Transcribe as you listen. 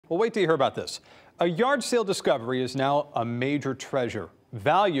Well, wait till you hear about this. A yard sale discovery is now a major treasure,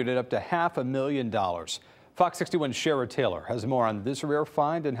 valued at up to $500,000. Fox 61's Shara Taylor has more on this rare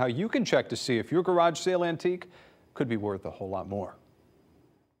find and how you can check to see if your garage sale antique could be worth a whole lot more.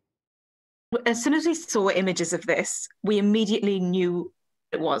 As soon as we saw images of this, we immediately knew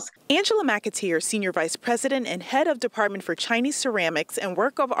it was. Angela McAteer, Senior Vice President and Head of Department for Chinese Ceramics and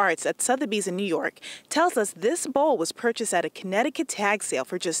Work of Arts at Sotheby's in New York, tells us this bowl was purchased at a Connecticut tag sale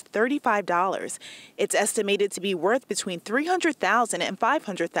for just $35. It's estimated to be worth between $300,000 and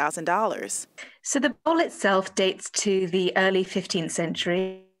 $500,000. So the bowl itself dates to the early 15th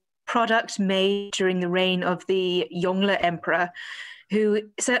century, product made during the reign of the Yongle Emperor, who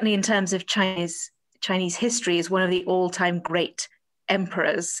certainly in terms of Chinese history is one of the all-time great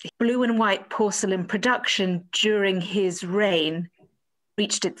emperors. Blue and white porcelain production during his reign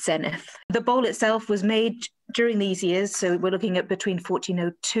reached its zenith. The bowl itself was made during these years, so we're looking at between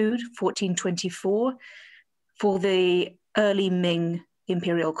 1402 to 1424 for the early Ming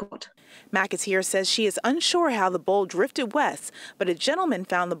imperial court. McAteer says she is unsure how the bowl drifted west, but a gentleman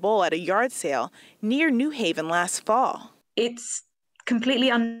found the bowl at a yard sale near New Haven last fall. It's completely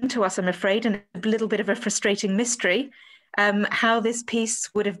unknown to us, I'm afraid, and a little bit of a frustrating mystery. How this piece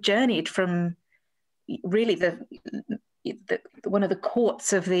would have journeyed from really one of the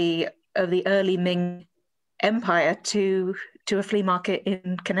courts of the early Ming Empire to a flea market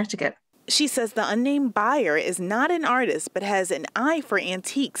in Connecticut. She says the unnamed buyer is not an artist, but has an eye for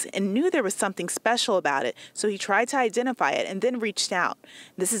antiques and knew there was something special about it, so he tried to identify it and then reached out.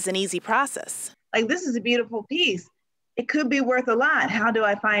 This is an easy process. Like, this is a beautiful piece. It could be worth a lot. How do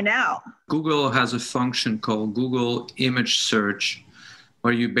I find out? Google has a function called Google Image Search,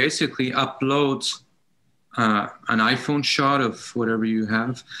 where you basically upload an iPhone shot of whatever you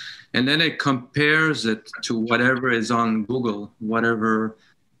have, and then it compares it to whatever is on Google, whatever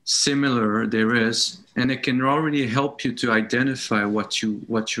similar there is, and it can already help you to identify what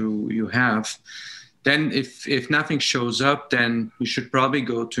you have. Then if nothing shows up, then you should probably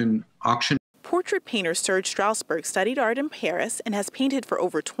go to an auction. Portrait painter Serge Strasberg studied art in Paris and has painted for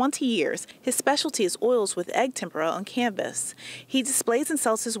over 20 years. His specialty is oils with egg tempera on canvas. He displays and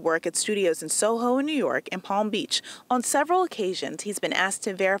sells his work at studios in Soho, New York, and Palm Beach. On several occasions, he's been asked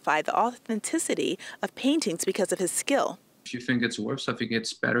to verify the authenticity of paintings because of his skill. If you think it's worth, I think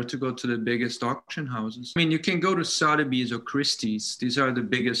it's better to go to the biggest auction houses. I mean, you can go to Sotheby's or Christie's. These are the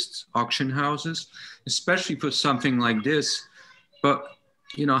biggest auction houses, especially for something like this. But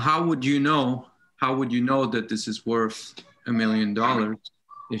you know, how would you know that this is worth $1 million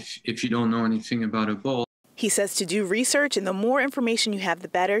if you don't know anything about a bowl? He says to do research, and the more information you have, the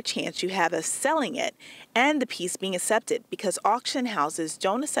better chance you have of selling it and the piece being accepted, because auction houses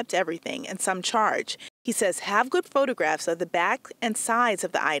don't accept everything and some charge. He says have good photographs of the back and sides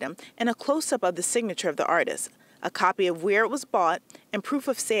of the item and a close-up of the signature of the artist, a copy of where it was bought, and proof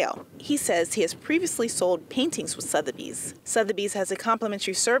of sale. He says he has previously sold paintings with Sotheby's. Sotheby's has a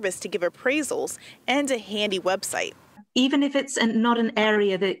complimentary service to give appraisals and a handy website. Even if it's not an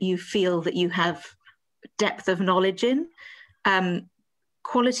area that you feel that you have depth of knowledge in,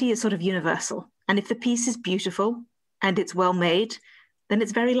 quality is sort of universal. And if the piece is beautiful and it's well made, then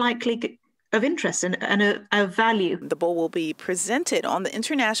it's very likely of interest and of value. The bowl will be presented on the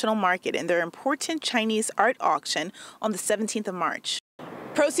international market in their important Chinese art auction on the 17th of March.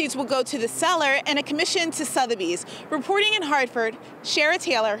 Proceeds will go to the seller and a commission to Sotheby's. Reporting in Hartford, Shara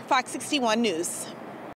Taylor, Fox 61 News.